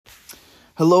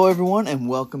Hello, everyone, and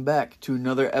welcome back to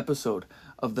another episode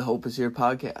of the Hope is Here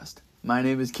podcast. My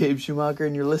name is Gabe Schumacher,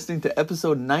 and you're listening to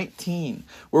episode 19,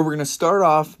 where we're going to start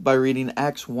off by reading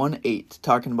Acts 1:8,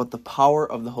 talking about the power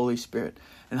of the Holy Spirit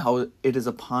and how it is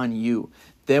upon you.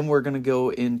 Then we're going to go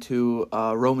into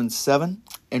Romans 7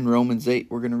 and Romans 8.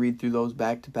 We're going to read through those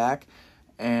back to back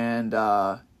and,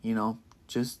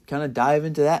 just kind of dive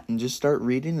into that and just start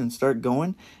reading and start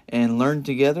going and learn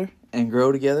together and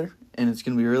grow together. And it's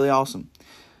going to be really awesome.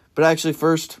 But actually,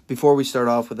 first, before we start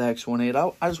off with Acts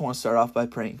 1:8, I just want to start off by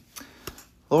praying.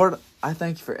 Lord, I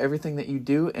thank you for everything that you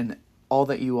do and all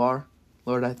that you are.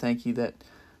 Lord, I thank you that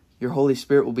your Holy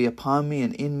Spirit will be upon me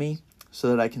and in me so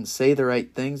that I can say the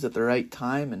right things at the right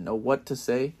time and know what to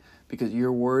say. Because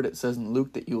your word, it says in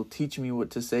Luke that you will teach me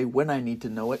what to say when I need to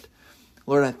know it.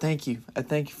 Lord, I thank you. I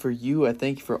thank you for you. I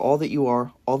thank you for all that you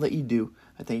are, all that you do.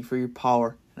 I thank you for your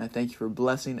power. And I thank you for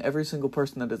blessing every single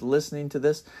person that is listening to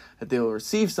this, that they will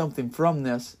receive something from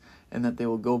this, and that they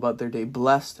will go about their day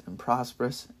blessed and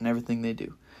prosperous in everything they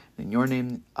do. In your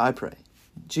name I pray.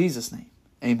 In Jesus' name,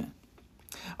 amen.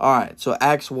 All right, so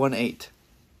Acts 1:8.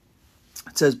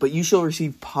 It says, "But you shall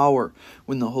receive power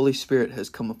when the Holy Spirit has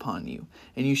come upon you,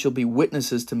 and you shall be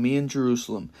witnesses to me in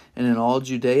Jerusalem, and in all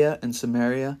Judea and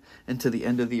Samaria, and to the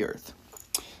end of the earth."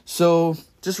 So,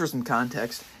 just for some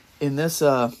context, in this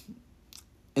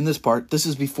part, this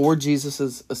is before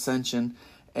Jesus' ascension,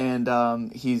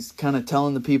 and he's kind of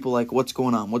telling the people, like, what's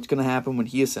going on, what's going to happen when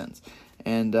he ascends.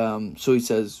 And so he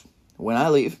says, when I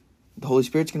leave, the Holy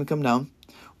Spirit's going to come down,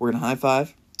 we're going to high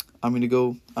five, I'm going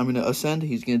to ascend,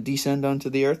 he's going to descend onto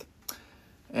the earth,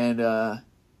 and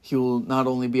he will not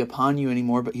only be upon you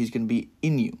anymore, but he's going to be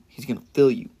in you, he's going to fill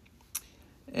you.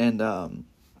 And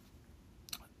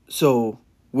so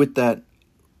with that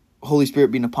Holy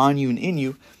Spirit being upon you and in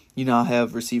you, you now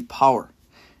have received power.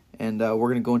 And we're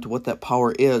going to go into what that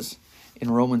power is in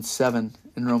Romans 7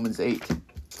 and Romans 8.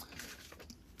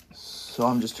 So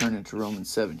I'm just turning to Romans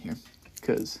 7 here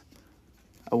because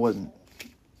I wasn't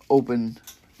open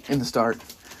in the start.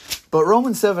 But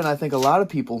Romans 7, I think a lot of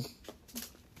people,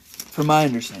 from my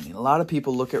understanding, a lot of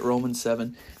people look at Romans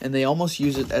 7 and they almost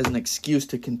use it as an excuse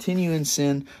to continue in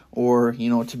sin or,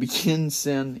 to begin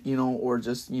sin, or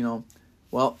just, even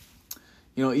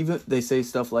they say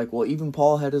stuff like, well, even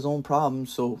Paul had his own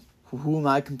problems, so who am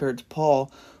I compared to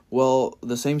Paul? Well,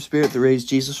 the same Spirit that raised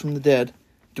Jesus from the dead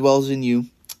dwells in you,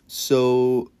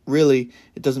 so really,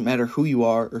 it doesn't matter who you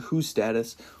are or whose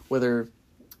status, whether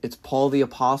it's Paul the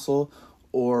Apostle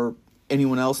or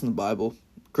anyone else in the Bible,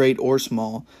 great or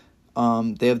small,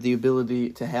 they have the ability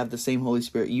to have the same Holy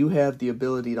Spirit. You have the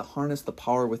ability to harness the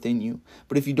power within you,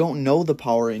 but if you don't know the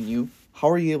power in you, how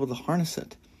are you able to harness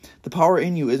it? The power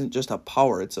in you isn't just a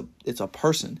power, it's a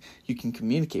person. You can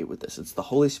communicate with this. It's the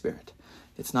Holy Spirit.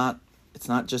 It's not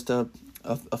just a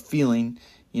feeling,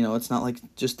 it's not like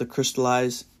just the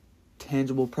crystallized,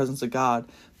 tangible presence of God,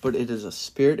 but it is a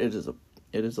spirit,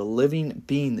 it is a living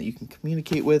being that you can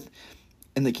communicate with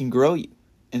and that can grow you.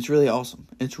 And it's really awesome.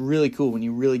 It's really cool when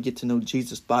you really get to know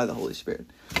Jesus by the Holy Spirit.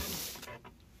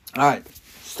 All right,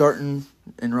 starting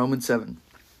in Romans 7.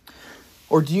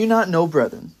 "Or do you not know,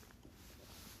 brethren,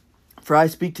 for I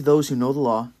speak to those who know the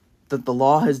law, that the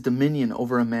law has dominion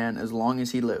over a man as long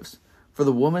as he lives. For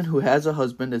the woman who has a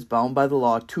husband is bound by the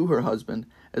law to her husband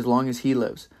as long as he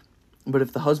lives. But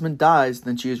if the husband dies,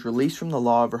 then she is released from the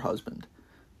law of her husband."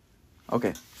 Okay,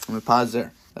 I'm going to pause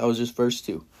there. That was just verse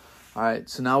 2. All right,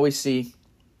 so now we see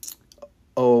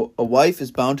a wife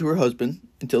is bound to her husband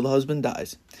until the husband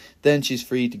dies. Then she's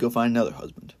free to go find another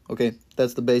husband. Okay,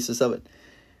 that's the basis of it.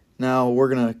 Now we're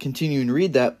going to continue and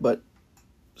read that, but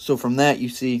so from that you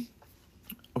see,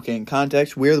 okay, in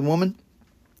context, we are the woman,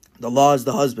 the law is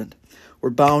the husband. We're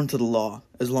bound to the law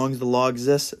as long as the law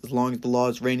exists, as long as the law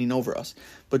is reigning over us.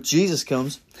 But Jesus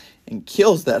comes and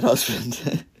kills that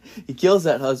husband. He kills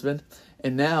that husband,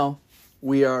 and now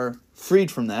we are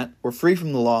freed from that. We're free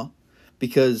from the law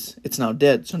because it's now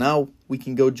dead. So now we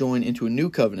can go join into a new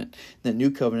covenant. That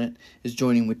new covenant is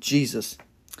joining with Jesus,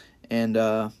 and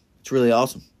it's really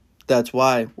awesome. That's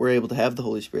why we're able to have the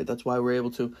Holy Spirit. That's why we're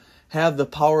able to have the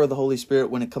power of the Holy Spirit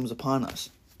when it comes upon us,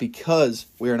 because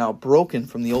we are now broken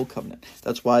from the old covenant.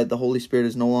 That's why the Holy Spirit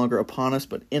is no longer upon us,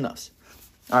 but in us.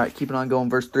 All right, keeping on going,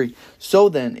 verse 3. "So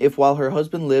then, if while her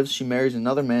husband lives she marries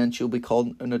another man, she will be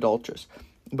called an adulteress.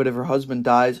 But if her husband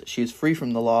dies, she is free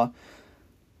from the law,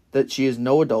 that she is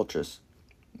no adulteress,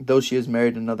 though she has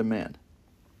married another man.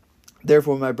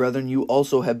 Therefore, my brethren, you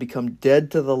also have become dead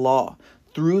to the law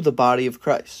through the body of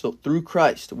Christ." So through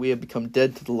Christ, we have become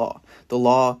dead to the law. The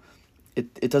law,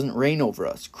 it doesn't reign over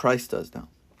us. Christ does now.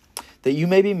 "That you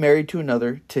may be married to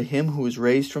another, to him who is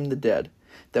raised from the dead,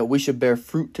 that we should bear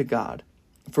fruit to God.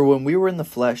 For when we were in the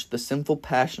flesh, the sinful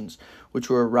passions which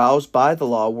were aroused by the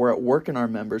law were at work in our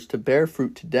members to bear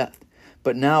fruit to death.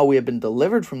 But now we have been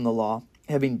delivered from the law,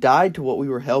 having died to what we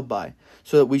were held by,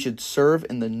 so that we should serve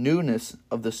in the newness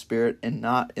of the Spirit and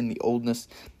not in the oldness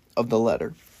of the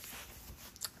letter.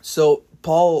 So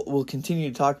Paul will continue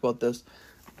to talk about this,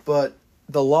 but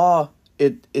the law,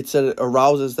 it said it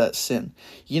arouses that sin.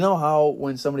 You know how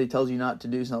when somebody tells you not to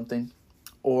do something,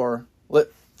 or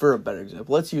for a better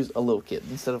example, let's use a little kid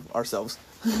instead of ourselves.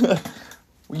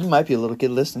 You might be a little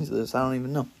kid listening to this. I don't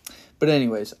even know. But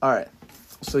anyways, all right.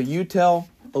 So you tell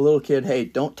a little kid, hey,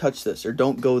 don't touch this or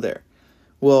don't go there.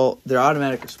 Well, their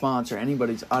automatic response, or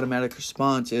anybody's automatic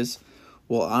response, is,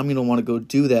 well, I'm going to want to go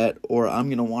do that, or I'm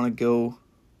going to want to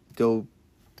go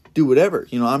do whatever.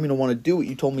 I'm going to want to do what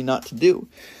you told me not to do.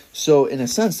 So in a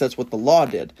sense, that's what the law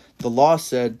did. The law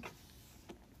said,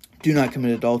 do not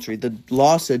commit adultery. The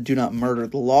law said, do not murder.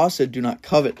 The law said, do not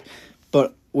covet.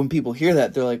 But when people hear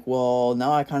that, they're like, well,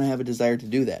 now I kind of have a desire to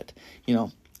do that.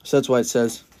 So that's why it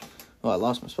says, I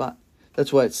lost my spot.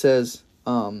 That's why it says,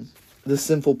 the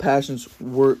sinful passions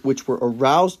which were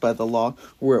aroused by the law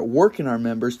were at work in our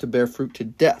members to bear fruit to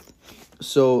death.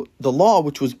 So the law,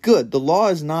 which was good, the law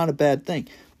is not a bad thing,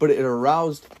 but it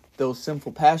aroused those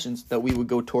sinful passions that we would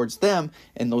go towards them,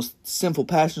 and those sinful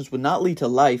passions would not lead to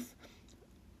life.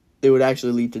 They would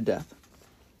actually lead to death.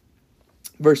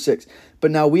 Verse 6, but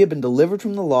now we have been delivered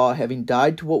from the law, having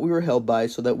died to what we were held by,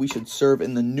 so that we should serve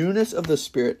in the newness of the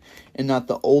Spirit and not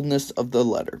the oldness of the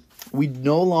letter. We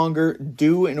no longer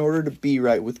do in order to be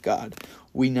right with God.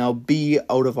 We now be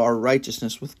out of our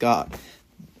righteousness with God.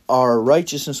 Our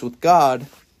righteousness with God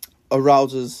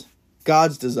arouses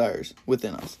God's desires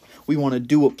within us. We want to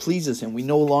do what pleases Him. We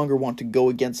no longer want to go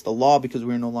against the law because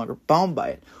we are no longer bound by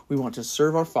it. We want to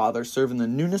serve our Father, serve in the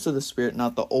newness of the Spirit,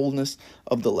 not the oldness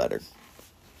of the letter.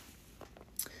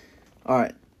 All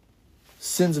right.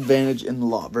 Sin's advantage in the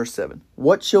law. Verse 7.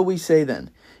 What shall we say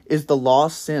then? Is the law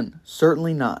sin?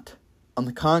 Certainly not. On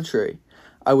the contrary,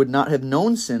 I would not have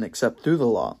known sin except through the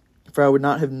law. For I would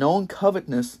not have known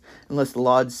covetousness unless the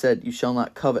law had said, you shall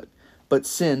not covet. But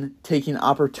sin, taking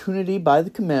opportunity by the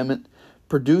commandment,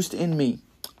 produced in me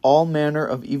all manner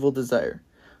of evil desire.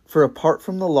 For apart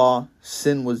from the law,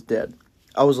 sin was dead.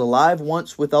 I was alive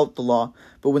once without the law,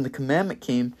 but when the commandment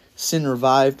came, sin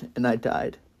revived, and I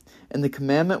died. And the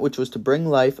commandment which was to bring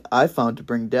life, I found to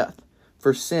bring death.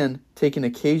 For sin, taking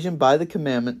occasion by the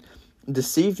commandment,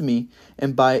 deceived me,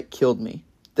 and by it killed me.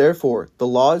 Therefore, the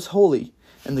law is holy,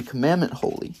 and the commandment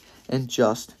holy, and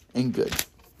just, and good.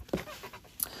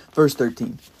 Verse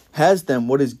 13. Has then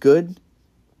what is good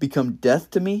become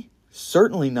death to me?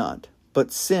 Certainly not.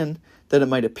 But sin, that it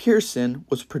might appear sin,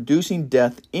 was producing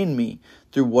death in me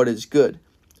through what is good,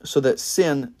 so that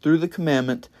sin, through the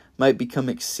commandment, might become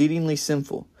exceedingly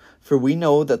sinful. For we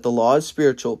know that the law is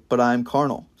spiritual, but I am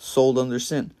carnal, sold under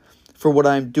sin. For what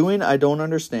I am doing I don't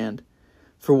understand.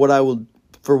 For what I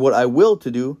will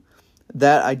to do,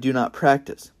 that I do not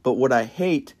practice. But what I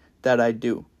hate, that I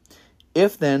do.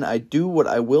 If then I do what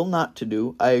I will not to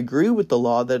do, I agree with the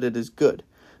law that it is good.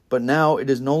 But now it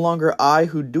is no longer I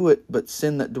who do it, but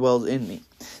sin that dwells in me.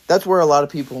 That's where a lot of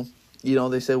people,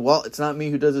 they say, well, it's not me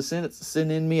who does the sin, it's the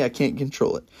sin in me, I can't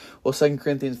control it. Well, 2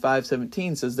 Corinthians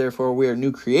 5:17 says, therefore we are a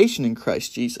new creation in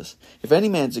Christ Jesus. If any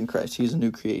man's in Christ, he is a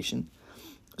new creation.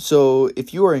 So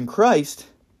if you are in Christ,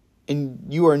 and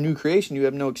you are a new creation, you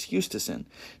have no excuse to sin.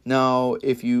 Now,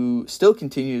 if you still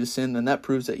continue to sin, then that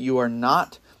proves that you are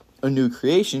not a new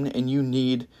creation, and you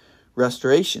need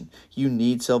restoration. You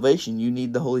need salvation. You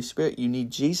need the Holy Spirit. You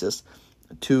need Jesus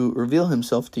to reveal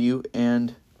Himself to you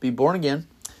and be born again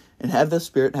and have the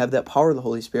Spirit, have that power of the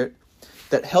Holy Spirit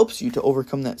that helps you to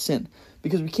overcome that sin.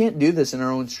 Because we can't do this in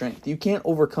our own strength. You can't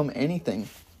overcome anything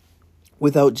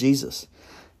without Jesus.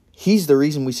 He's the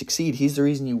reason we succeed. He's the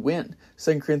reason you win.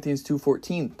 2 Corinthians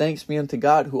 2:14, thanks be unto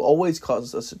God who always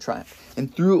causes us to triumph,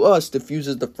 and through us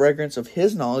diffuses the fragrance of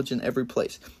His knowledge in every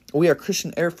place. We are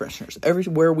Christian air fresheners.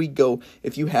 Everywhere we go,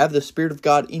 if you have the Spirit of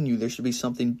God in you, there should be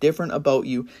something different about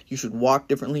you. You should walk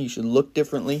differently. You should look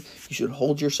differently. You should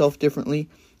hold yourself differently.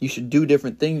 You should do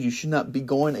different things. You should not be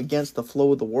going against the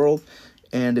flow of the world.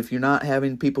 And if you're not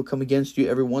having people come against you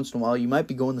every once in a while, you might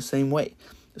be going the same way.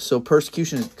 So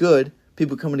persecution is good.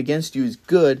 People coming against you is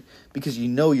good because you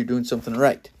know you're doing something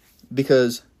right.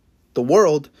 Because the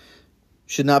world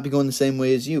should not be going the same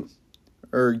way as you.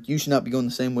 Or you should not be going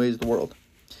the same way as the world.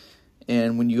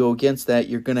 And when you go against that,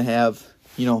 you're going to have,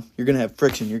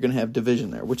 friction. You're going to have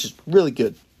division there, which is really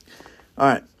good. All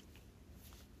right.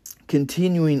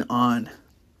 Continuing on.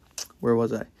 Where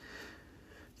was I?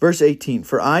 Verse 18,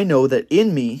 for I know that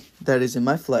in me, that is in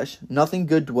my flesh, nothing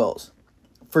good dwells.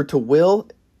 For to will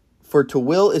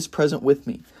is present with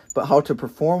me, but how to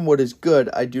perform what is good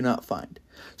I do not find.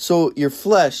 So in your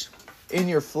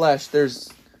flesh,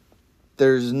 there's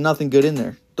nothing good in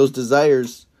there. Those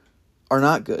desires are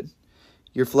not good.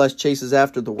 Your flesh chases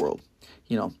after the world.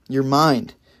 Your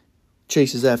mind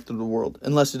chases after the world,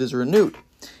 unless it is renewed.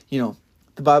 The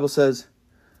Bible says,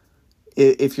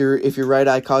 if your right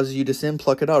eye causes you to sin,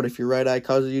 pluck it out. If your right eye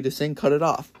causes you to sin, cut it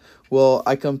off. Well,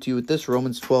 I come to you with this,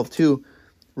 Romans 12:2,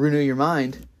 renew your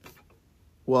mind.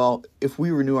 Well, if we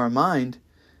renew our mind,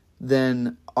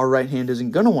 then our right hand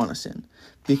isn't going to want to sin.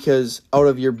 Because out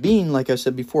of your being, like I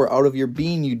said before, out of your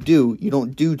being you do. You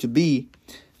don't do to be.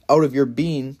 Out of your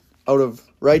being, out of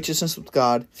righteousness with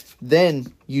God,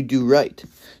 then you do right.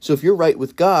 So if you're right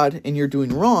with God and you're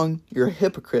doing wrong, you're a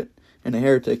hypocrite and a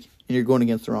heretic, and you're going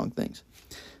against the wrong things.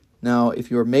 Now, if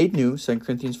you are made new, 2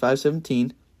 Corinthians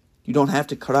 5:17, you don't have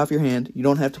to cut off your hand. You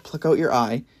don't have to pluck out your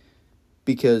eye,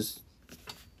 because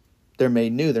they're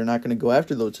made new. They're not going to go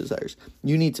after those desires.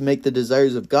 You need to make the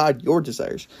desires of God your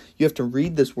desires. You have to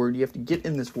read this word. You have to get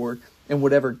in this word. And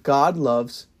whatever God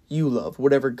loves, you love.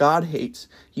 Whatever God hates,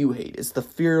 you hate. It's the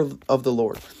fear of the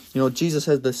Lord. Jesus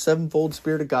has the sevenfold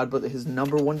Spirit of God, but his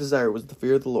number one desire was the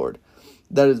fear of the Lord.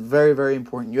 That is very, very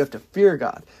important. You have to fear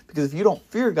God. Because if you don't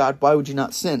fear God, why would you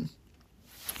not sin?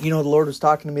 The Lord was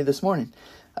talking to me this morning.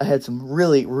 I had some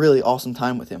really, really awesome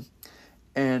time with him.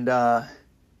 And,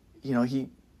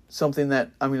 something that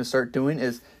I'm going to start doing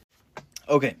is,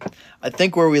 okay, I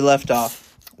think where we left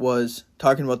off was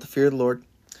talking about the fear of the Lord.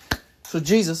 So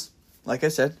Jesus, like I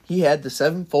said, he had the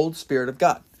sevenfold Spirit of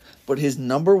God. But his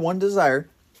number one desire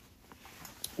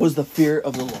was the fear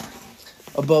of the Lord.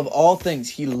 Above all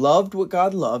things, he loved what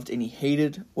God loved and he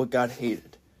hated what God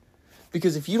hated.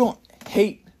 Because if you don't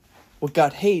hate what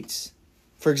God hates,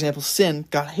 for example, sin,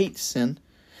 God hates sin.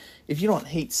 If you don't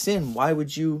hate sin, why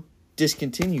would you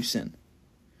discontinue sin?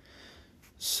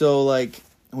 So,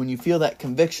 when you feel that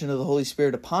conviction of the Holy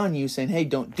Spirit upon you saying, hey,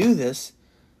 don't do this,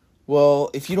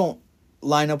 well, if you don't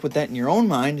line up with that in your own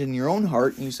mind, in your own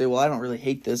heart, and you say, well, I don't really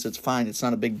hate this, it's fine, it's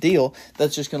not a big deal,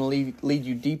 that's just going to lead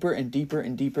you deeper and deeper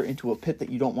and deeper into a pit that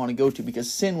you don't want to go to,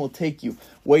 because sin will take you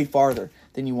way farther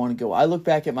than you want to go. I look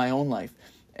back at my own life,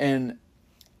 and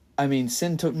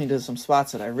sin took me to some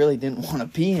spots that I really didn't want to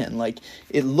be in.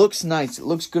 It looks nice, it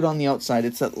looks good on the outside,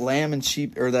 it's that lamb and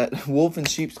sheep, or that wolf in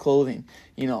sheep's clothing,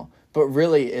 but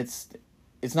really it's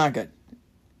not good.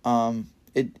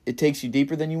 It takes you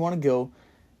deeper than you want to go.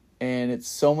 And it's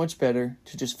so much better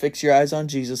to just fix your eyes on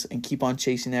Jesus and keep on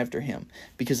chasing after him.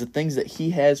 Because the things that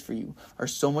he has for you are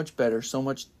so much better, so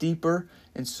much deeper,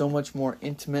 and so much more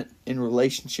intimate in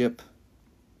relationship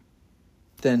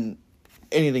than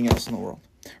anything else in the world.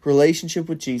 Relationship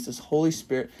with Jesus, Holy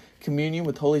Spirit, communion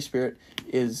with Holy Spirit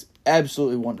is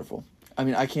absolutely wonderful.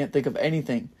 I can't think of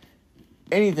anything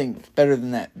better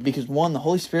than that, because one, the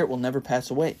Holy Spirit will never pass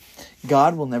away.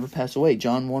 God will never pass away.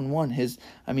 John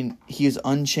 1:1, he is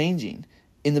unchanging.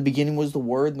 In the beginning was the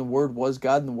Word, and the Word was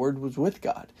God, and the Word was with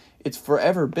God. It's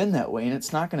forever been that way, and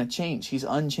it's not going to change. He's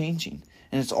unchanging,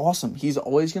 and it's awesome. He's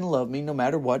always going to love me no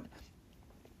matter what.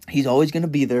 He's always going to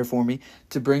be there for me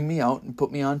to bring me out and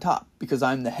put me on top, because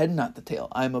I'm the head, not the tail.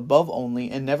 I'm above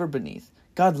only and never beneath.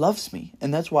 God loves me,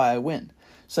 and that's why I win.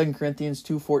 2 Corinthians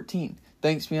 2:14.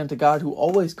 Thanks be unto God who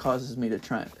always causes me to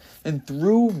triumph, and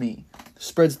through me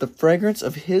spreads the fragrance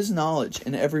of his knowledge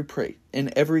in every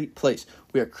place.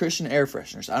 We are Christian air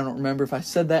fresheners. I don't remember if I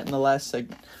said that in the last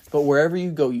segment, but wherever you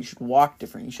go, you should walk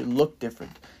different. You should look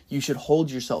different. You should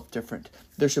hold yourself different.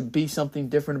 There should be something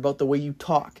different about the way you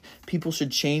talk. People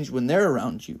should change when they're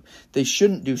around you. They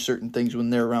shouldn't do certain things when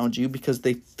they're around you because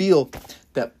they feel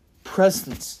that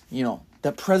presence,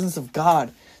 that presence of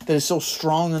God that is so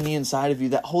strong on the inside of you,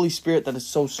 that Holy Spirit that is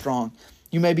so strong.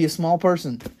 You may be a small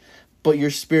person, but your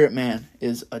spirit man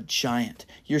is a giant.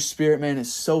 Your spirit man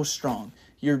is so strong.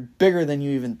 You're bigger than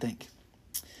you even think.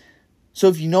 So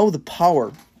if you know the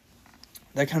power,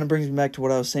 that kind of brings me back to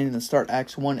what I was saying in the start,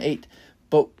 Acts 1:8.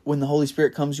 But when the Holy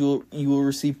Spirit comes, you will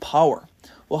receive power.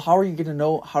 Well, how are you going to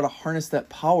know how to harness that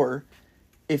power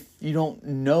if you don't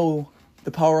know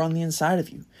the power on the inside of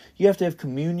you? You have to have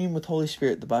communion with Holy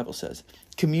Spirit, the Bible says.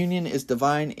 Communion is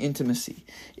divine intimacy.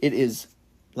 It is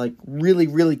really,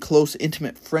 really close,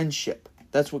 intimate friendship.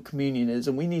 That's what communion is.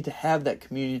 And we need to have that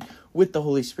communion with the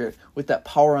Holy Spirit, with that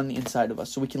power on the inside of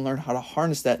us, so we can learn how to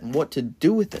harness that and what to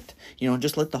do with it.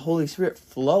 Just let the Holy Spirit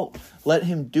flow. Let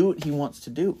him do what he wants to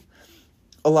do.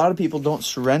 A lot of people don't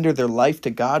surrender their life to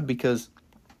God because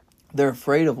they're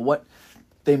afraid of what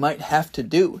they might have to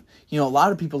do. A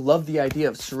lot of people love the idea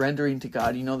of surrendering to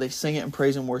God. They sing it in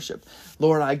praise and worship.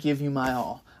 Lord, I give you my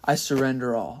all. I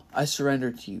surrender all. I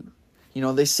surrender to you.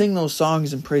 They sing those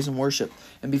songs in praise and worship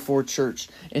and before church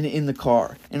and in the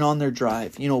car and on their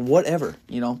drive, whatever,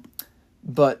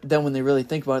 But then when they really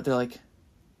think about it, they're like,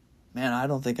 man, I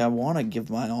don't think I want to give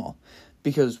my all.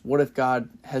 Because what if God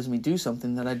has me do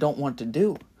something that I don't want to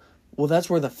do? Well, that's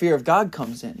where the fear of God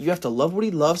comes in. You have to love what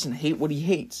he loves and hate what he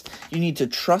hates. You need to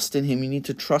trust in him. You need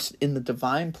to trust in the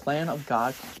divine plan of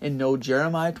God and know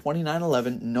Jeremiah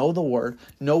 29:11, know the word,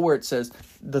 know where it says,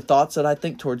 the thoughts that I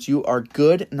think towards you are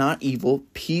good, not evil,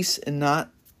 peace, and not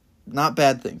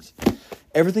bad things.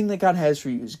 Everything that God has for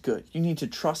you is good. You need to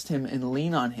trust him and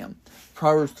lean on him.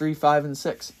 Proverbs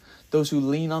 3:5-6. Those who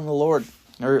lean on the Lord,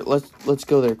 or let's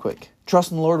go there quick.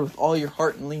 Trust in the Lord with all your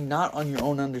heart and lean not on your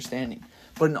own understanding.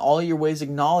 But in all your ways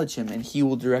acknowledge him, and he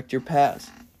will direct your paths.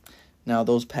 Now,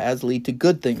 those paths lead to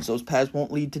good things. Those paths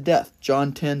won't lead to death.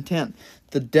 John 10:10.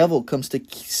 The devil comes to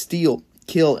steal,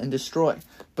 kill, and destroy.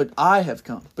 But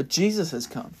Jesus has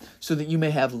come, so that you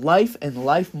may have life and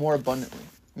life more abundantly.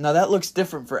 Now, that looks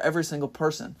different for every single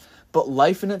person. But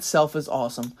life in itself is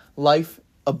awesome. Life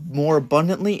more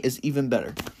abundantly is even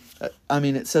better.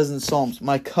 It says in Psalms,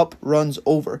 my cup runs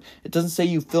over. It doesn't say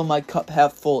you fill my cup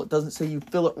half full. It doesn't say you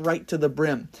fill it right to the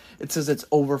brim. It says it's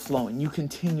overflowing. You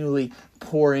continually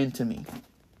pour into me.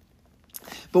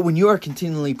 But when you are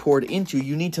continually poured into,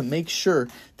 you need to make sure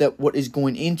that what is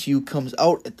going into you comes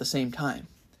out at the same time.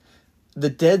 The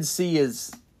Dead Sea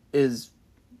is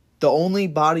the only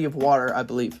body of water, I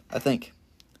think,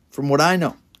 from what I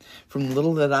know. From the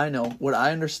little that I know, what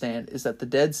I understand is that the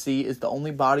Dead Sea is the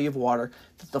only body of water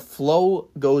that the flow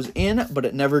goes in, but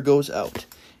it never goes out.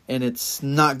 And it's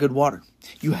not good water.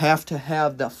 You have to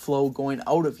have that flow going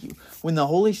out of you. When the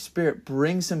Holy Spirit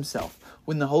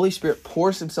when the Holy Spirit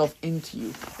pours himself into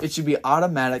you, it should be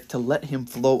automatic to let him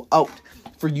flow out.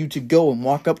 For you to go and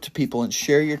walk up to people and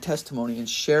share your testimony and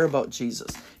share about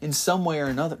Jesus in some way or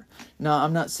another. Now,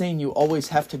 I'm not saying you always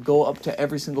have to go up to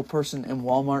every single person in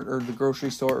Walmart or the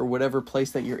grocery store or whatever place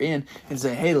that you're in and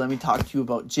say, hey, let me talk to you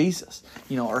about Jesus.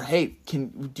 Or hey,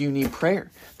 do you need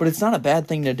prayer? But it's not a bad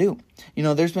thing to do.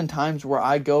 There's been times where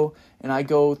I go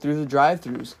through the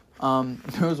drive-thrus.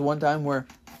 There was one time where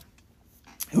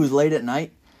it was late at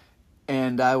night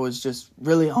and I was just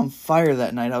really on fire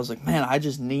that night. I was like, man, I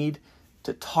just need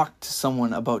to talk to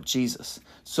someone about Jesus.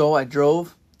 So I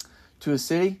drove to a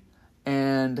city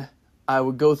and I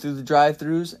would go through the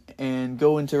drive-thrus and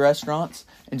go into restaurants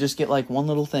and just get like one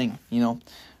little thing,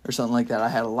 or something like that. I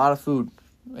had a lot of food.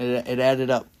 It added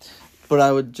up. But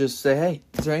I would just say, hey,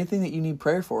 is there anything that you need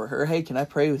prayer for? Or hey, can I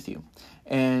pray with you?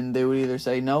 And they would either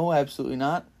say, no, absolutely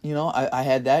not. I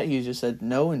had that. He just said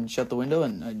no and shut the window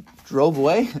and I drove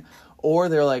away. Or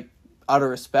they're like, out of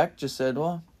respect, just said,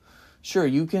 well, sure,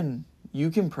 you can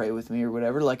pray with me or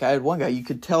whatever. Like I had one guy, you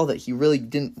could tell that he really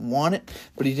didn't want it,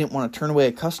 but he didn't want to turn away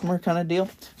a customer kind of deal.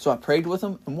 So I prayed with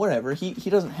him and whatever. He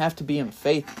doesn't have to be in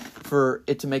faith for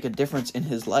it to make a difference in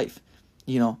his life.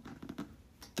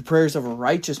 The prayers of a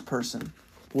righteous person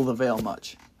will avail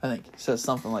much. I think it says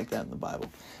something like that in the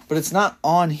Bible. But it's not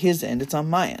on his end, it's on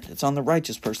my end. It's on the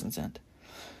righteous person's end.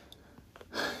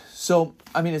 So,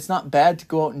 it's not bad to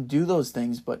go out and do those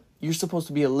things, but you're supposed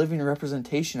to be a living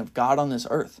representation of God on this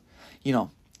earth.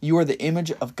 You are the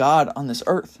image of God on this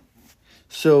earth.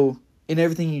 So, in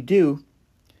everything you do,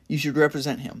 you should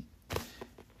represent him.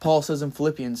 Paul says in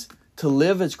Philippians, to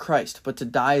live is Christ, but to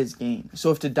die is gain.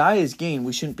 So if to die is gain,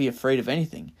 we shouldn't be afraid of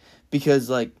anything.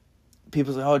 Because,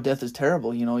 people say, oh, death is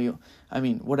terrible.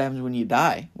 What happens when you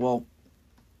die? Well,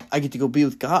 I get to go be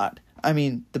with God.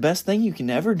 The best thing you can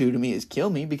ever do to me is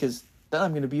kill me, because then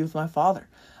I'm going to be with my Father.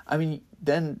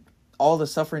 Then all the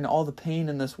suffering, all the pain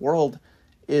in this world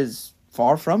is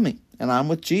far from me, and I'm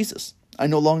with Jesus. I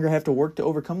no longer have to work to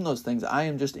overcome those things. I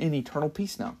am just in eternal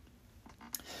peace now.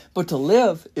 But to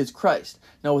live is Christ.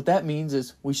 Now what that means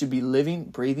is we should be living,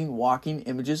 breathing, walking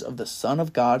images of the Son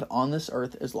of God on this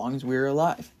earth as long as we're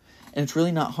alive. And it's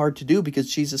really not hard to do,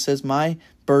 because Jesus says, my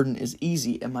burden is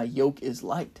easy and my yoke is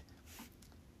light.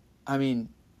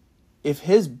 If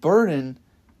his burden,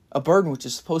 a burden which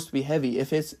is supposed to be heavy, if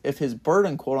his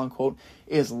burden, quote unquote,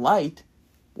 is light,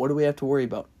 what do we have to worry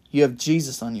about? You have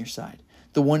Jesus on your side.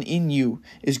 The one in you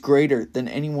is greater than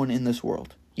anyone in this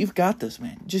world. You've got this,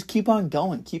 man. Just keep on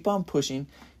going. Keep on pushing.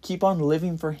 Keep on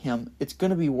living for him. It's going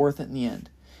to be worth it in the end.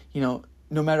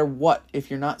 No matter what, if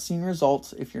you're not seeing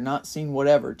results, if you're not seeing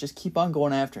whatever, just keep on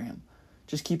going after him.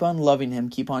 Just keep on loving him.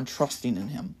 Keep on trusting in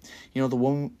him. The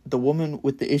woman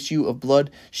with the issue of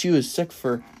blood, she was sick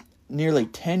for nearly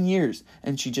 10 years,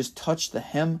 and she just touched the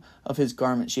hem of his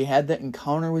garment. She had that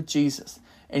encounter with Jesus,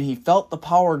 and he felt the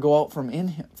power go out from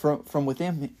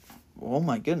within him. Oh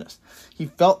my goodness. He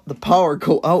felt the power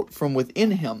go out from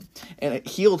within him, and it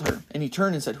healed her. And he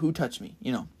turned and said, "Who touched me?"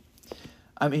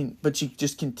 But she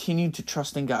just continued to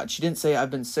trust in God. She didn't say,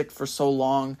 "I've been sick for so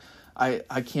long,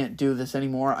 I can't do this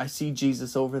anymore. I see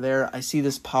Jesus over there. I see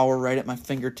this power right at my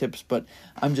fingertips, but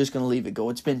I'm just going to leave it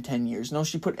go. It's been 10 years. No,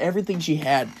 she put everything she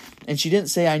had. And she didn't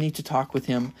say, "I need to talk with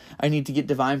him. I need to get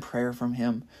divine prayer from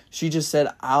him." She just said,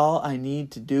 "All I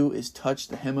need to do is touch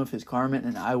the hem of his garment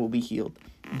and I will be healed."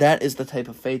 That is the type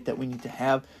of faith that we need to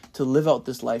have to live out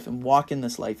this life and walk in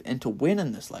this life and to win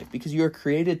in this life, because you are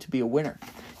created to be a winner.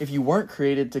 If you weren't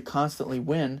created to constantly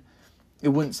win, it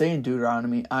wouldn't say in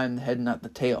Deuteronomy, "I am the head, not the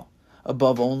tail,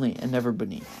 above only and never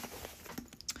beneath."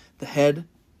 The head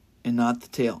and not the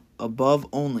tail, above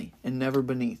only and never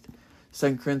beneath.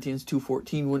 2 Corinthians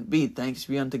 2:14 wouldn't be, "Thanks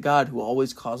be unto God who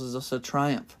always causes us to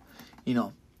triumph."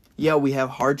 Yeah, we have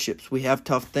hardships, we have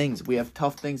tough things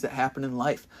that happen in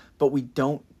life, but we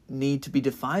don't need to be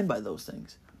defined by those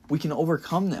things. We can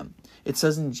overcome them. It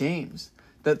says in James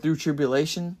that through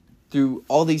tribulation, through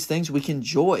all these things, we can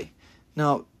joy.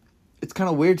 Now, it's kind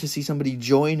of weird to see somebody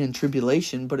joying in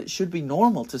tribulation, but it should be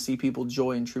normal to see people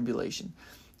joy in tribulation.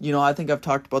 I think I've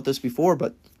talked about this before,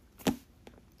 but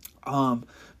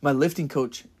my lifting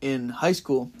coach in high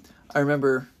school, I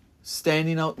remember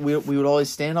standing out. We would always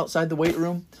stand outside the weight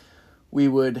room.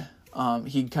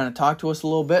 He'd kind of talk to us a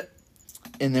little bit,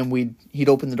 and then he'd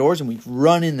open the doors and we'd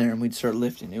run in there and we'd start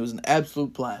lifting. It was an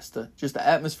absolute blast. Just the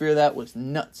atmosphere of that was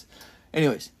nuts.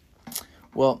 Anyways,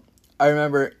 well, I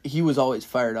remember he was always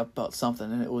fired up about something,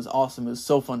 and it was awesome. It was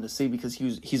so fun to see because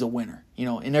he's a winner.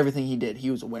 In everything he did,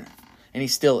 he was a winner, and he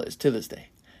still is to this day.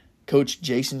 Coach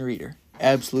Jason Reeder,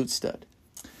 absolute stud.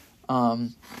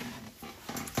 But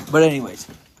anyways,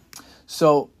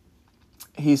 so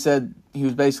he said, he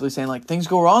was basically saying, like, things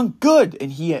go wrong, good.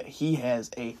 And he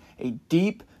has a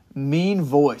deep, mean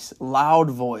voice, loud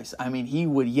voice. He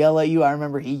would yell at you. I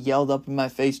remember he yelled up in my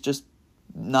face, just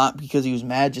not because he was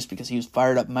mad, just because he was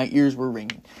fired up. My ears were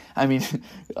ringing. I'm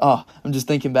just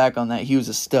thinking back on that. He was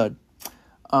a stud.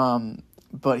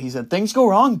 But he said, things go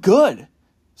wrong, good.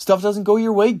 Stuff doesn't go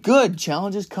your way, good.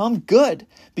 Challenges come, good.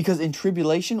 Because in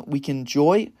tribulation, we can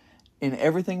joy in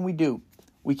everything we do.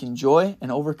 We can joy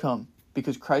and overcome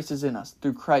because Christ is in us.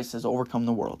 Through Christ has overcome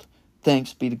the world.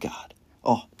 Thanks be to God.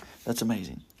 Oh, that's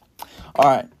amazing. All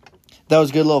right. That was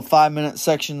a good little 5-minute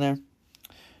section there.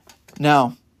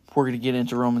 Now, we're going to get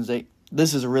into Romans 8.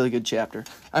 This is a really good chapter.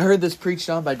 I heard this preached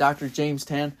on by Dr. James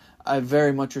Tan. I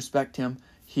very much respect him.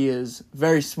 He is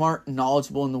very smart and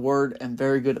knowledgeable in the Word and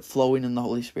very good at flowing in the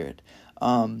Holy Spirit.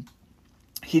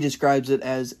 He describes it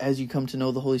as you come to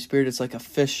know the Holy Spirit, it's like a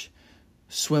fish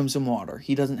swims in water.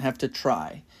 He doesn't have to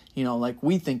try. Like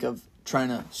we think of trying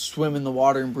to swim in the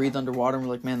water and breathe underwater, and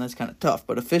we're like, man, that's kind of tough.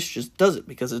 But a fish just does it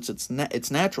because it's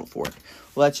natural for it.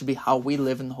 Well, that should be how we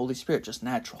live in the Holy Spirit, just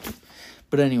natural.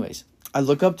 But anyways, I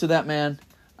look up to that man.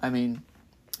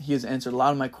 He has answered a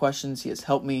lot of my questions. He has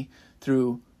helped me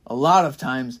through a lot of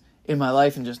times in my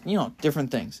life and just,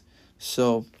 different things.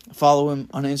 So follow him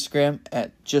on Instagram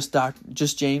at just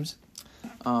James.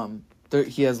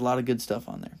 He has a lot of good stuff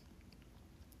on there.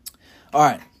 All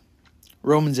right,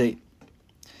 Romans 8.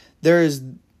 There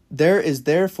is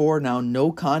therefore now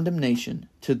no condemnation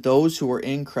to those who are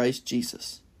in Christ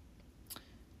Jesus.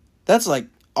 That's like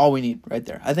all we need right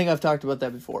there. I think I've talked about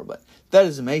that before, but that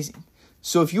is amazing.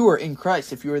 So if you are in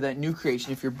Christ, if you are that new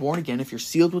creation, if you're born again, if you're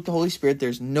sealed with the Holy Spirit,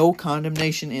 there's no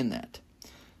condemnation in that.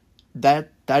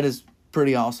 That is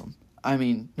pretty awesome.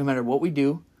 No matter what we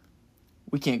do,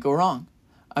 we can't go wrong.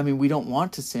 We don't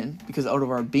want to sin because out of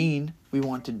our being, we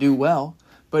want to do well.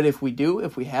 But if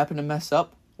we happen to mess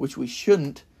up, which we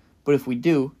shouldn't, but if we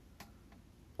do,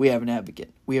 we have an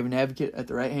advocate. We have an advocate at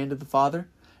the right hand of the Father,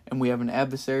 and we have an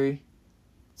adversary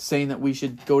saying that we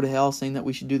should go to hell, saying that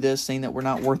we should do this, saying that we're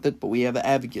not worth it, but we have an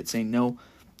advocate saying, no,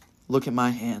 look at my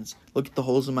hands. Look at the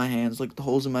holes in my hands. Look at the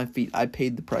holes in my feet. I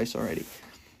paid the price already.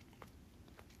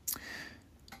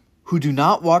 Who do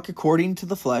not walk according to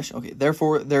the flesh. Okay,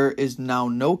 therefore there is now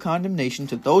no condemnation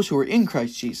to those who are in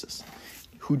Christ Jesus,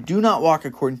 who do not walk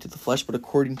according to the flesh, but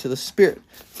according to the Spirit.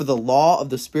 For the law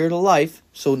of the Spirit of life,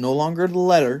 so no longer the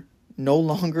letter,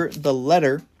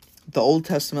 the Old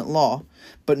Testament law,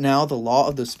 but now the law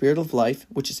of the Spirit of life,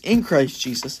 which is in Christ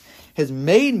Jesus, has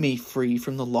made me free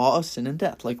from the law of sin and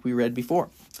death, like we read before.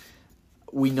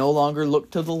 We no longer look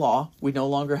to the law. We no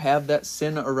longer have that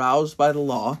sin aroused by the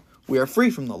law. We are free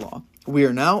from the law. We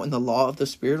are now in the law of the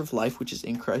Spirit of life, which is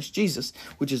in Christ Jesus,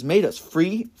 which has made us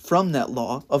free from that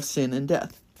law of sin and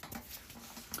death.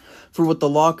 For what the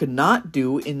law could not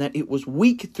do, in that it was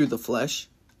weak through the flesh,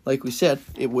 like we said,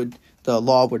 the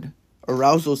law would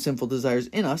arouse those sinful desires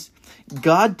in us,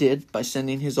 God did by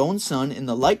sending his own Son in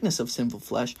the likeness of sinful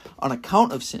flesh on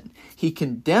account of sin. He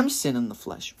condemns sin in the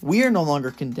flesh. We are no longer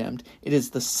condemned. It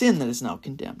is the sin that is now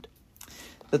condemned,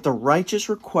 that the righteous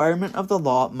requirement of the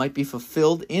law might be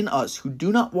fulfilled in us who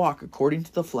do not walk according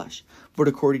to the flesh, but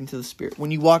according to the Spirit.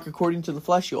 When you walk according to the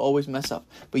flesh, you'll always mess up.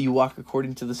 But you walk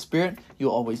according to the Spirit,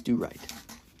 you'll always do right.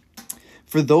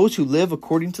 For those who live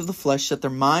according to the flesh set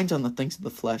their minds on the things of the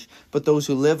flesh, but those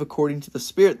who live according to the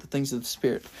Spirit, the things of the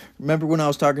Spirit. Remember when I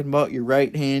was talking about your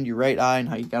right hand, your right eye, and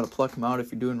how you got to pluck them out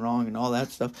if you're doing wrong and all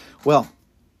that stuff? Well,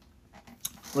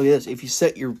 look at this. If you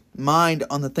set your mind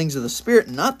on the things of the Spirit,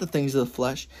 not the things of the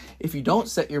flesh, if you don't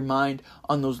set your mind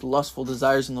on those lustful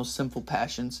desires and those sinful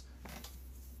passions,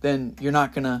 then they're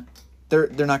not gonna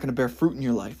bear fruit in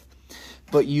your life.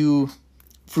 But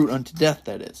fruit unto death,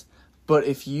 that is. But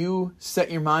if you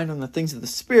set your mind on the things of the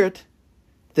Spirit,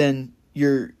 then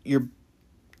your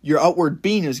outward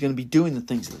being is going to be doing the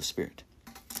things of the Spirit.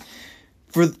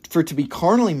 For to be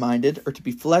carnally minded, or to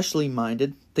be fleshly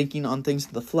minded, thinking on things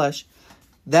of the flesh,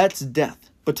 that's death.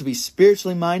 But to be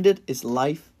spiritually minded is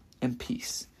life and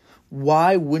peace.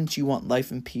 Why wouldn't you want life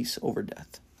and peace over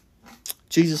death?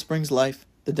 Jesus brings life.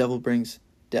 The devil brings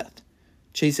death.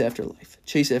 Chase after life.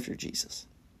 Chase after Jesus.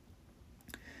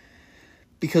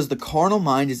 Because the carnal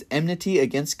mind is enmity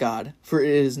against God, for it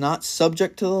is not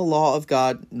subject to the law of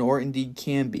God, nor indeed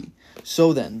can be.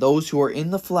 So then, those who are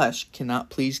in the flesh cannot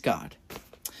please God.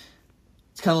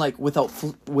 It's kind of like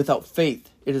without faith,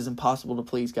 it is impossible to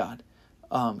please God.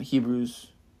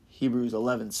 Hebrews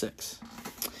 11:6.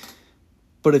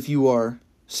 But if you are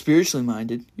spiritually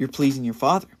minded, you're pleasing your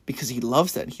Father, because He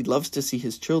loves that. He loves to see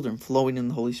His children flowing in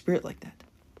the Holy Spirit like that.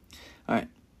 All right,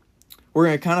 we're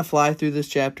going to kind of fly through this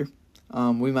chapter.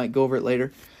 We might go over it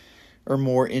later, or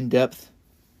more in depth.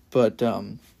 But,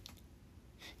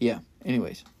 yeah,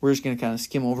 anyways, we're just going to kind of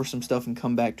skim over some stuff and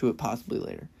come back to it possibly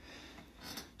later.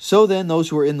 So then, those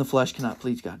who are in the flesh cannot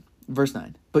please God. Verse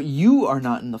 9, but you are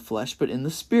not in the flesh, but in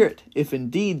the Spirit, if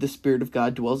indeed the Spirit of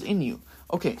God dwells in you.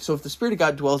 Okay, so if the Spirit of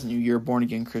God dwells in you, you're a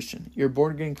born-again Christian. You're a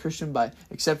born-again Christian by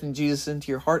accepting Jesus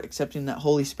into your heart, accepting that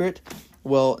Holy Spirit.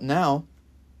 Well, now,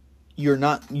 you're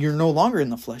no longer in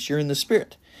the flesh, you're in the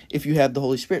Spirit, if you have the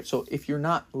Holy Spirit. So if you're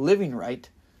not living right,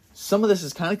 some of this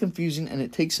is kind of confusing, and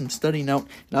it takes some studying out,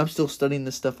 and I'm still studying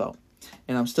this stuff out.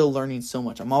 And I'm still learning so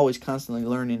much. I'm always constantly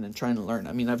learning and trying to learn.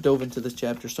 I mean, I've dove into this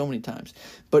chapter so many times.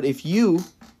 But if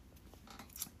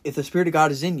the Spirit of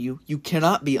God is in you, you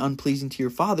cannot be unpleasing to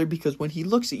your Father, because when He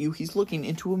looks at you, He's looking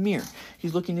into a mirror.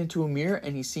 He's looking into a mirror,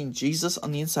 and He's seeing Jesus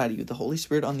on the inside of you, the Holy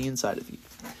Spirit on the inside of you.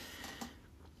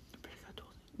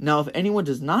 Now, if anyone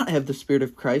does not have the Spirit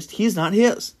of Christ, he is not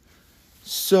His.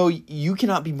 So you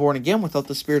cannot be born again without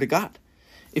the Spirit of God.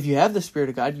 If you have the Spirit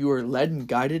of God, you are led and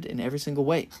guided in every single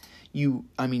way. You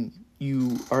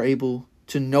are able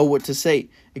to know what to say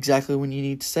exactly when you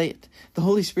need to say it. The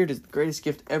Holy Spirit is the greatest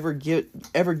gift ever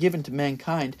given to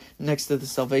mankind, next to the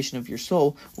salvation of your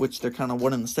soul, which they're kind of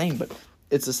one and the same, but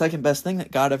it's the second best thing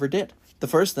that God ever did. The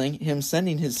first thing, Him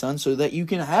sending His Son so that you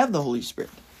can have the Holy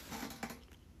Spirit.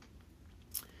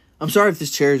 I'm sorry if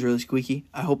this chair is really squeaky.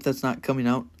 I hope that's not coming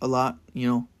out a lot,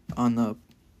 on the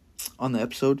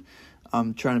episode.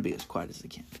 I'm trying to be as quiet as I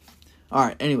can. All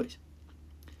right, anyways.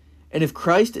 And if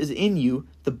Christ is in you,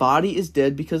 the body is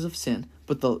dead because of sin,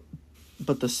 but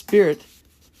the Spirit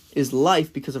is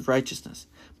life because of righteousness.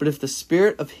 But if the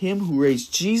Spirit of Him who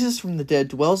raised Jesus from the dead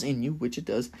dwells in you, which it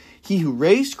does, He who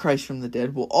raised Christ from the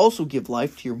dead will also give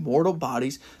life to your mortal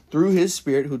bodies through His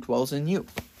Spirit who dwells in you.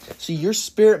 See, your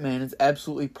spirit man is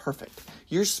absolutely perfect.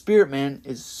 Your spirit man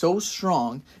is so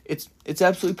strong, it's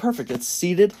absolutely perfect. It's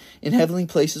seated in heavenly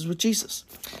places with Jesus.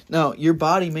 Now, your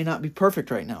body may not be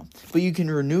perfect right now, but you can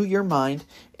renew your mind,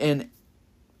 and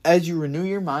as you renew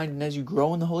your mind and as you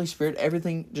grow in the Holy Spirit,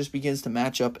 everything just begins to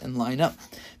match up and line up.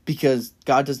 Because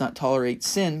God does not tolerate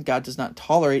sin. God does not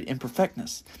tolerate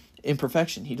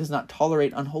imperfection. He does not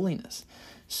tolerate unholiness.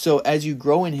 So as you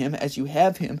grow in Him, as you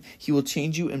have Him, He will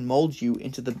change you and mold you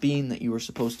into the being that you are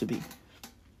supposed to be.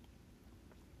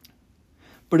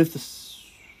 But if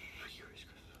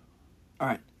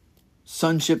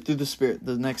sonship through the Spirit,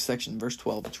 the next section, verse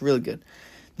 12, it's really good.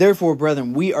 Therefore,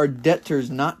 brethren, we are debtors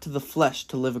not to the flesh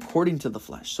to live according to the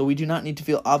flesh. So we do not need to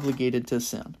feel obligated to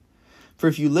sin. For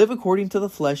if you live according to the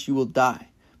flesh, you will die.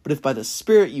 But if by the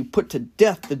Spirit you put to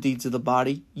death the deeds of the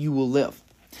body, you will live.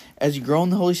 As you grow in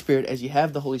the Holy Spirit, as you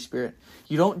have the Holy Spirit,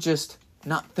 you don't just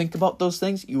not think about those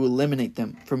things, you eliminate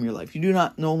them from your life. You do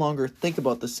not no longer think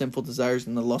about the sinful desires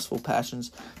and the lustful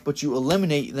passions, but you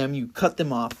eliminate them, you cut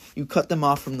them off. You cut them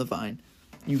off from the vine.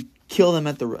 You kill them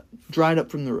at the root, dried up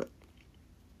from the root.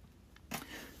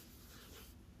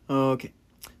 Okay.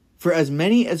 For as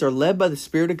many as are led by the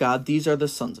Spirit of God, these are the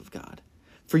sons of God.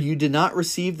 For you did not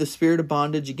receive the spirit of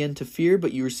bondage again to fear,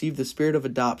 but you received the spirit of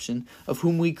adoption, of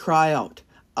whom we cry out,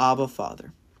 Abba,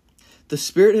 Father. The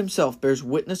Spirit himself bears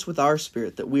witness with our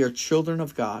spirit that we are children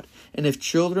of God, and if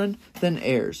children, then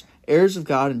heirs, heirs of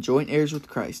God and joint heirs with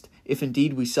Christ, if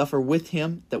indeed we suffer with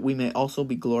him, that we may also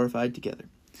be glorified together.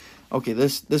 Okay,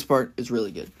 this part is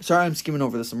really good. Sorry I'm skimming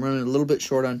over this. I'm running a little bit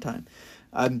short on time.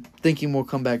 I'm thinking we'll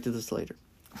come back to this later.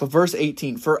 But verse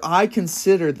 18, for I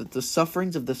consider that the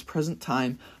sufferings of this present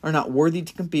time are not worthy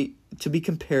to be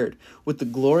compared with the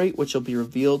glory which shall be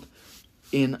revealed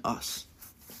in us.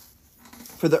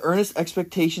 For the earnest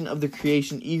expectation of the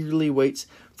creation eagerly waits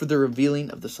for the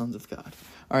revealing of the sons of God.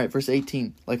 All right, verse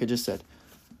 18, like I just said.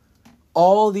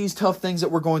 All these tough things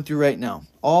that we're going through right now,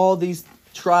 all these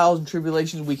trials and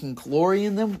tribulations, we can glory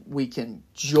in them, we can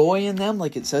joy in them,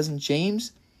 like it says in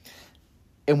James.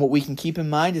 And what we can keep in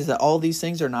mind is that all these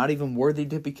things are not even worthy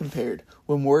to be compared.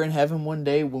 When we're in heaven one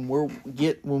day, when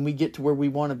we get to where we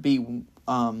want to be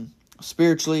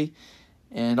spiritually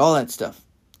and all that stuff,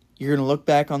 you're going to look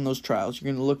back on those trials.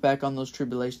 You're going to look back on those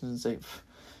tribulations and say,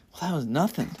 well, that was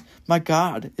nothing. My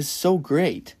God is so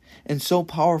great and so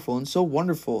powerful and so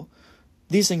wonderful.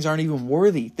 These things aren't even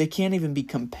worthy. They can't even be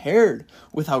compared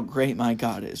with how great my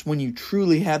God is. When you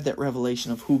truly have that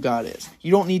revelation of who God is.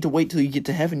 You don't need to wait till you get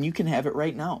to heaven. You can have it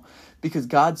right now. Because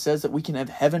God says that we can have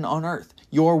heaven on earth.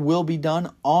 Your will be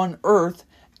done on earth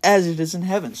as it is in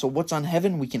heaven. So what's on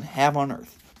heaven, we can have on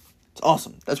earth. It's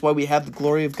awesome. That's why we have the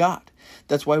glory of God.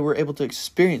 That's why we're able to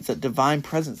experience that divine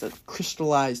presence, that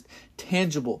crystallized,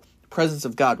 tangible presence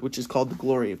of God, which is called the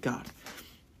glory of God.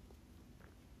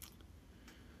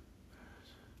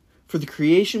 For the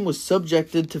creation was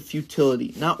subjected to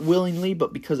futility, not willingly,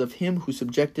 but because of him who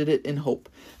subjected it in hope.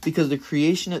 Because the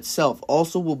creation itself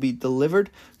also will be delivered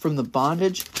from the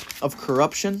bondage of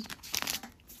corruption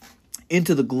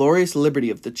into the glorious liberty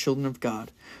of the children of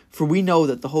God. For we know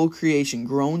that the whole creation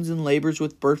groans and labors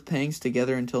with birth pangs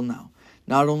together until now.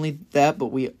 Not only that, but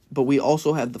we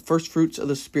also have the first fruits of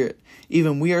the Spirit.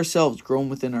 Even we ourselves groan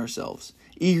within ourselves,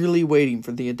 eagerly waiting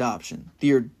for the adoption,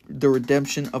 the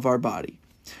redemption of our body.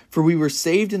 For we were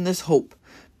saved in this hope,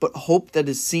 but hope that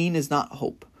is seen is not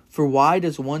hope. For why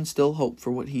does one still hope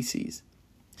for what he sees?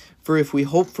 For if we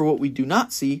hope for what we do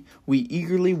not see, we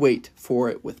eagerly wait for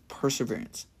it with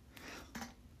perseverance.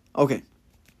 Okay.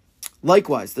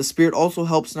 Likewise, the Spirit also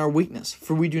helps in our weakness,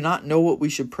 for we do not know what we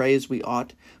should pray as we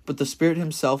ought, but the Spirit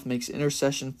himself makes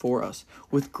intercession for us,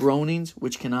 with groanings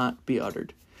which cannot be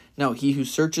uttered. Now he who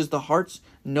searches the hearts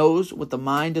knows what the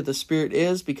mind of the Spirit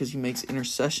is, because he makes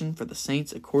intercession for the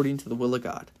saints according to the will of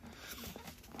God.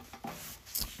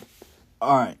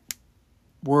 Alright,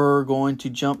 we're going to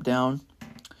jump down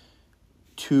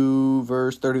to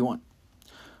verse 31.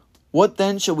 What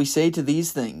then shall we say to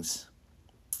these things?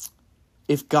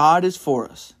 If God is for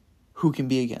us, who can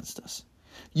be against us?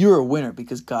 You're a winner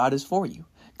because God is for you.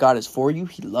 God is for you,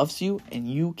 he loves you, and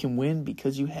you can win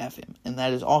because you have him. And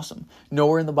that is awesome.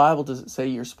 Nowhere in the Bible does it say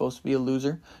you're supposed to be a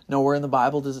loser. Nowhere in the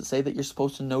Bible does it say that you're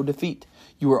supposed to know defeat.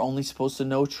 You are only supposed to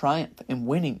know triumph and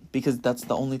winning, because that's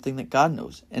the only thing that God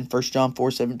knows. And 1 John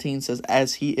 4:17 says,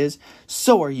 as he is,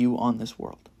 so are you on this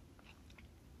world.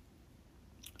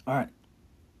 Alright.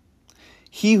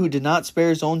 He who did not spare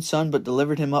his own son, but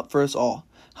delivered him up for us all,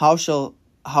 how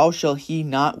shall he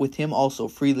not with him also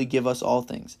freely give us all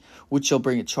things, which shall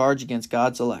bring a charge against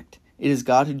God's elect? It is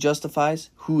God who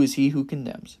justifies. Who is he who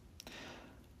condemns?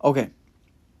 Okay.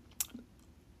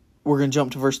 We're going to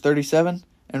jump to verse 37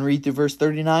 and read through verse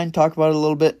 39, talk about it a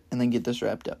little bit, and then get this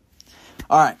wrapped up.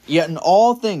 Alright, yet in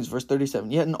all things, verse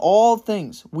 37, yet in all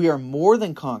things we are more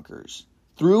than conquerors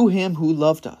through him who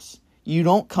loved us. You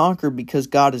don't conquer because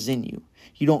God is in you.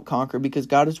 You don't conquer because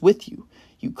God is with you.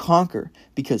 You conquer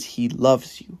because he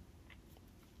loves you.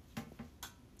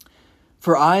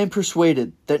 For I am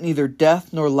persuaded that neither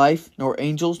death, nor life, nor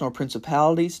angels, nor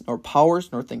principalities, nor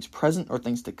powers, nor things present, nor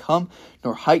things to come,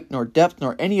 nor height, nor depth,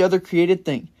 nor any other created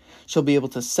thing shall be able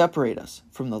to separate us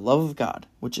from the love of God,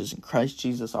 which is in Christ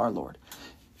Jesus our Lord.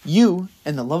 You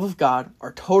and the love of God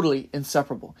are totally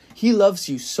inseparable. He loves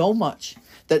you so much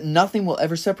that nothing will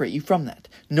ever separate you from that.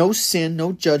 No sin,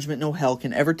 no judgment, no hell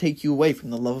can ever take you away from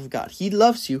the love of God. He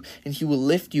loves you, and he will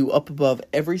lift you up above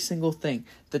every single thing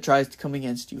that tries to come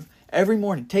against you. Every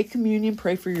morning, take communion,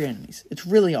 pray for your enemies. It's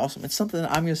really awesome. It's something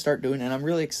that I'm going to start doing, and I'm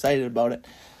really excited about it.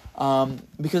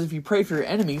 Because if you pray for your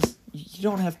enemies, you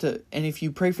don't have to, and if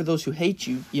you pray for those who hate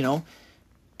you,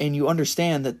 and you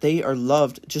understand that they are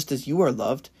loved just as you are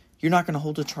loved, you're not going to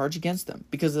hold a charge against them,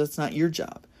 because that's not your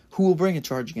job. Who will bring a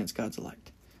charge against God's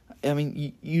elect? I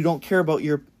mean, you don't care about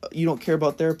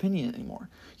their opinion anymore.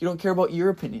 You don't care about your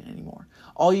opinion anymore.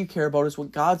 All you care about is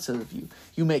what God says of you.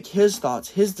 You make His thoughts,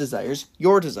 His desires,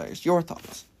 your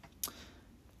thoughts.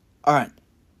 All right.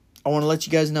 I want to let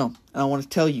you guys know, and I want to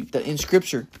tell you that in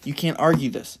Scripture, you can't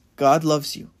argue this. God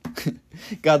loves you.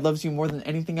 God loves you more than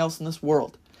anything else in this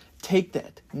world. Take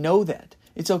that. Know that.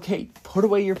 It's okay. Put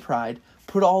away your pride.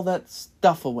 Put all that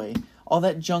stuff away. All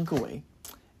that junk away.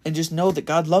 And just know that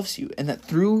God loves you. And that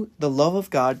through the love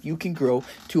of God, you can grow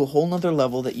to a whole nother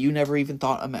level that you never even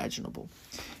thought imaginable.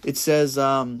 It says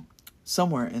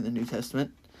somewhere in the New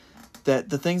Testament that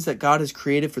the things that God has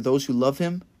created for those who love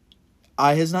Him,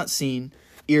 eye has not seen,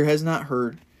 ear has not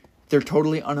heard. They're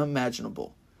totally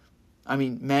unimaginable. I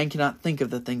mean, man cannot think of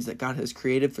the things that God has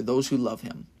created for those who love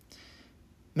Him.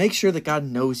 Make sure that God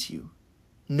knows you.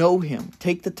 Know Him.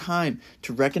 Take the time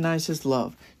to recognize His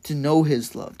love, to know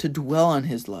His love, to dwell on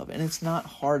His love. And it's not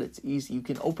hard. It's easy. You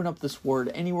can open up this Word,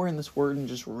 anywhere in this Word, and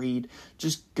just read.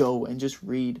 Just go and just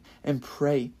read and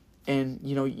pray. And,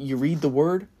 you read the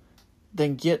Word,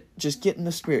 then get in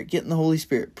the Spirit. Get in the Holy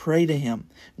Spirit. Pray to Him.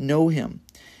 Know Him.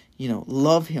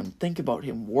 Love Him, think about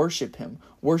Him, worship Him.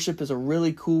 Worship is a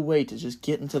really cool way to just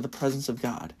get into the presence of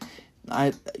God.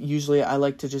 I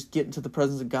like to just get into the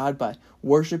presence of God by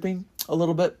worshiping a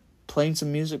little bit, playing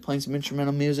some music, playing some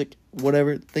instrumental music,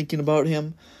 whatever, thinking about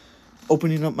Him,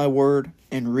 opening up my Word,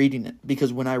 and reading it.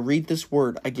 Because when I read this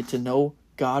Word, I get to know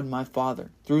God my Father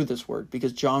through this Word.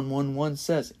 Because John 1:1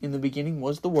 says, "In the beginning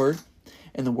was the Word,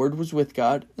 and the Word was with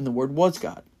God, and the Word was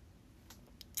God."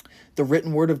 The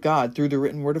written Word of God, through the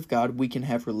written Word of God, we can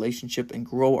have relationship and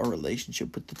grow our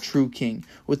relationship with the true King,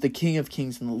 with the King of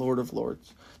Kings and the Lord of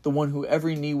Lords, the one who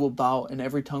every knee will bow and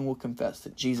every tongue will confess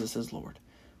that Jesus is Lord.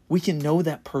 We can know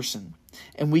that person,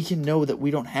 and we can know that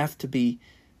we don't have to be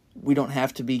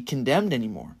condemned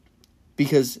anymore,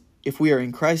 because if we are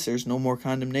in Christ, there's no more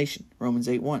condemnation. Romans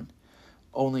 8:1.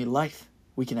 Only life.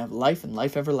 We can have life and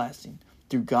life everlasting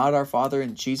through God our Father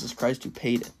and Jesus Christ who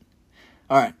paid it.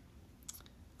 All right.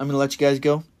 I'm going to let you guys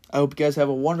go. I hope you guys have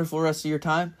a wonderful rest of your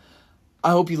time. I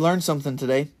hope you learned something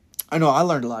today. I know I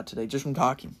learned a lot today just from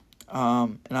talking.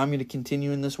 And I'm going to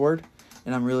continue in this Word.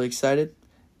 And I'm really excited.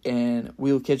 And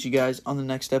we will catch you guys on the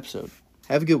next episode.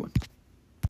 Have a good one.